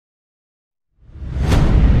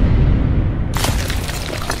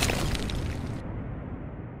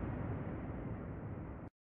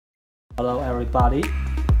Hello everybody,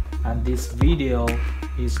 and this video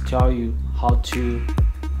is tell you how to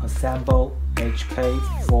assemble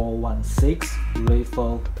HK416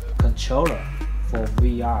 rifle controller for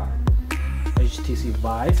VR, HTC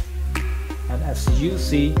Vive. And as you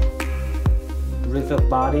see, rifle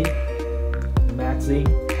body, magazine,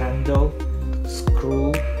 handle,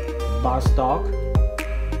 screw, bar stock,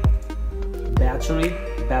 battery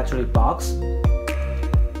box,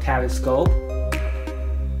 telescope,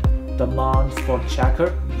 the mount for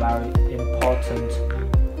checker, very important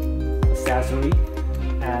accessory,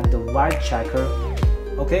 and the white checker.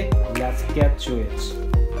 Okay, let's get to it.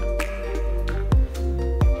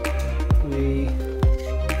 We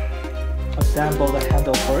assemble the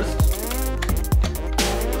handle first.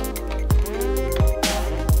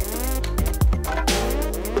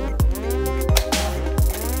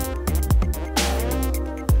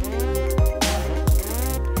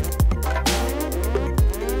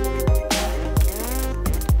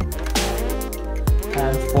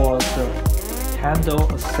 And for the handle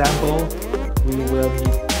assemble, we will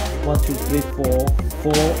need 1, 2, 3, 4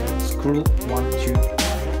 screw, 1, 2,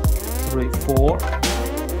 3, 4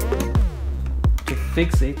 to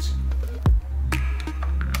fix it.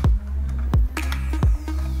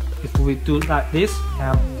 If we do like this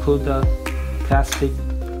and put the plastic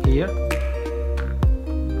here,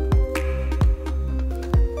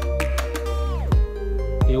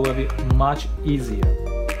 it will be much easier.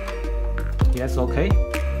 Yes, okay.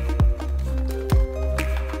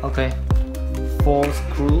 Okay, 4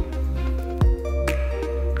 screw.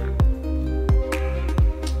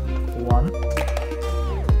 1,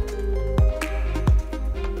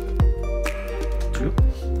 2,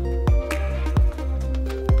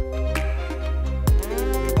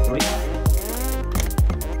 3.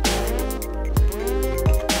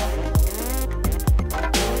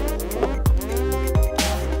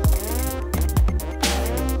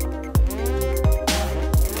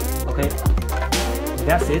 Okay,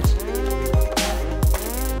 that's it.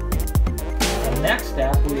 The next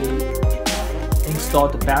step, we install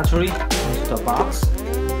the battery into the box.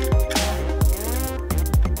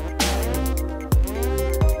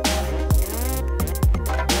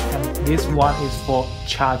 And this one is for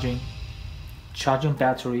charging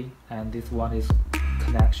battery, and this one is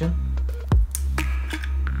connection.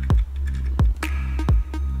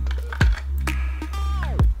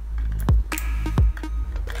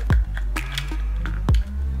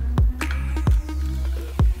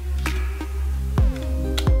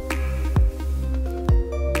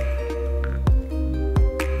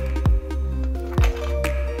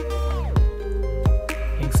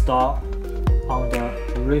 Install on the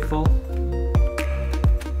rifle.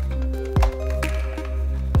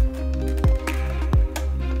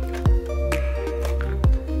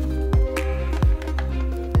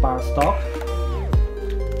 Bar stock.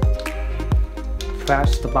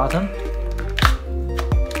 Press the button.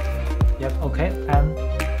 Yep, okay, and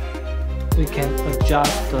we can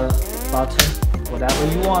adjust the button whatever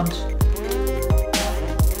you want.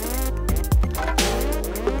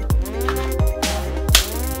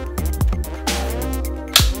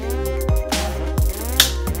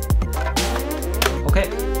 Okay,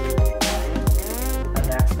 the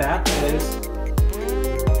next step is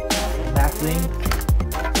magazine.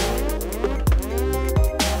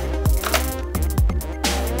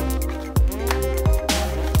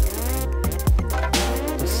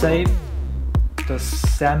 To save the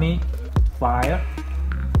semi-fire,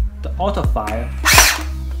 the auto-fire,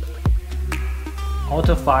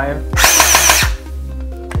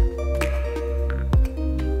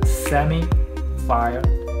 semi-fire,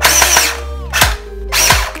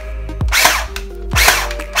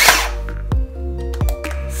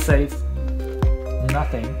 save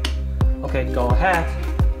nothing. Okay, go ahead,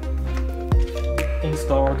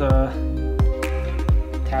 install the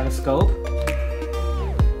telescope.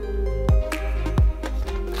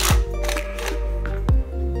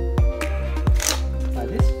 Like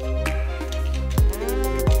this.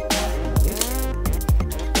 Like this.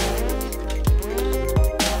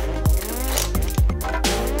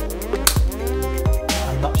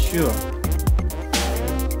 I'm not sure.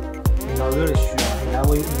 I'm not really sure.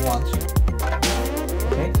 Whatever you want.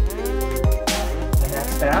 Okay. The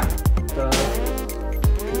next step, the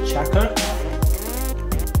checker.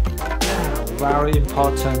 Very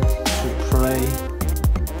important to play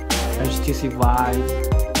HTC Vive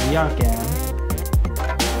VR game.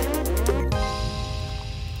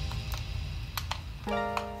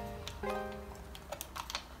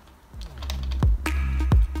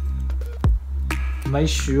 Make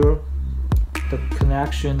sure the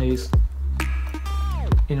connection is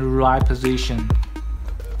in the right position.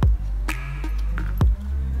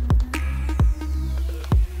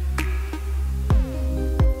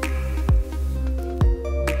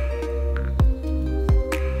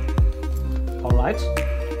 right.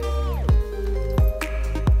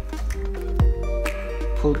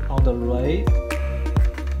 Put on the right.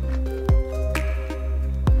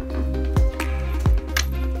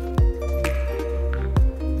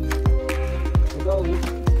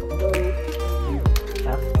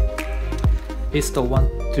 It's the 1,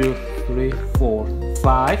 2, 3, 4,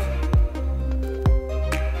 5,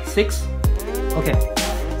 6. Okay,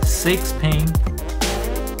 6 pin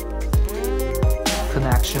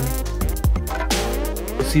connection.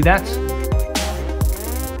 You see that?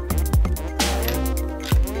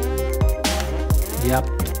 Yep.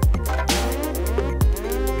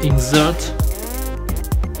 Insert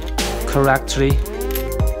correctly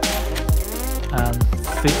and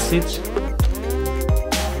fix it.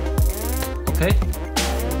 Okay,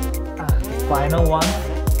 and the final one,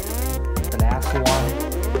 the last one.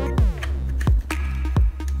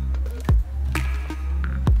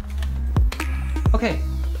 Okay,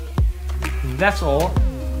 that's all.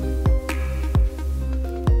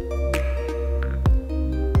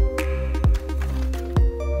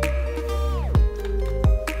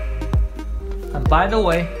 And by the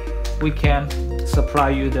way, we can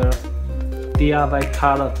supply you the DIY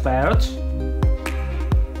color belt.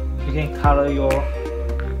 You can color your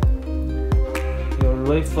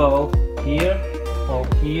rifle here or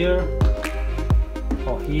here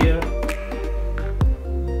or here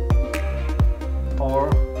or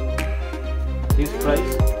this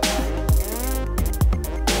place.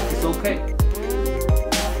 It's okay.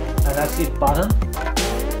 And that's it. Button,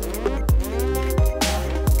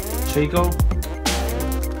 trigger,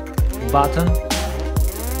 button,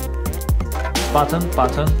 button,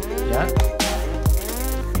 button. Yeah.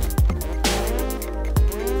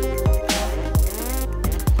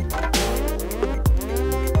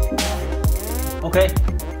 Okay,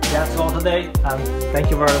 that's all today, and thank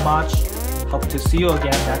you very much. Hope to see you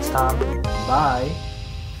again next time. Bye.